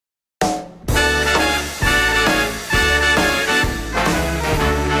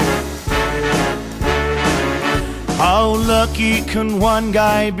lucky can one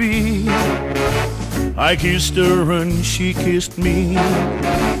guy be? I kissed her and she kissed me.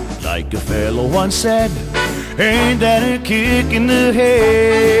 Like a fellow once said, ain't that a kick in the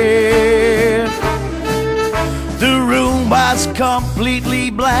head? The room was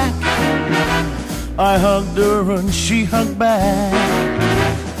completely black. I hugged her and she hugged back.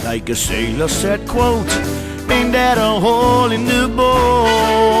 Like a sailor said, quote, ain't that a hole in the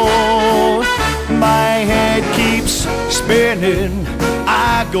boat? My head keeps spinning,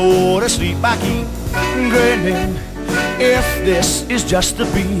 I go to sleep, I keep grinning. If this is just the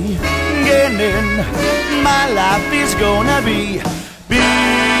beginning, my life is gonna be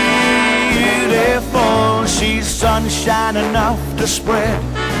beautiful. She's sunshine enough to spread.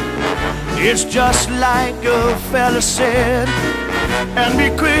 It's just like a fella said. And be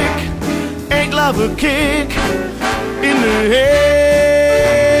quick, ain't love a kick in the head?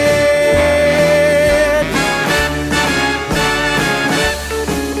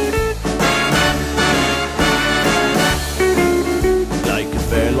 Like a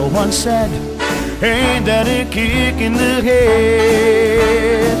fellow once said, ain't that a kick in the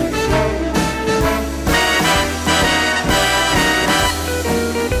head?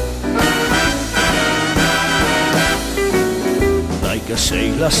 A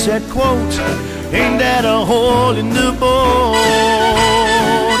sailor said, quote, ain't that a hole in the boat?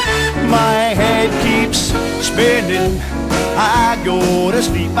 My head keeps spinning, I go to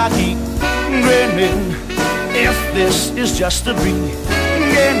sleep, I keep grinning. If this is just the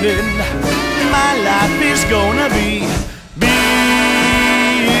beginning, my life is gonna be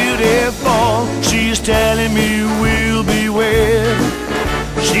beautiful. She's telling me we'll be wed.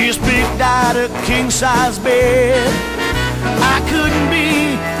 She's picked out a king-size bed. I couldn't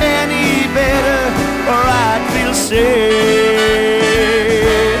be any better, or I'd feel sad.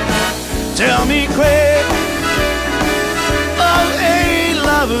 Tell me quick, oh, ain't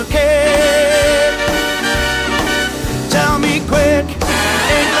love a kick? Tell me quick,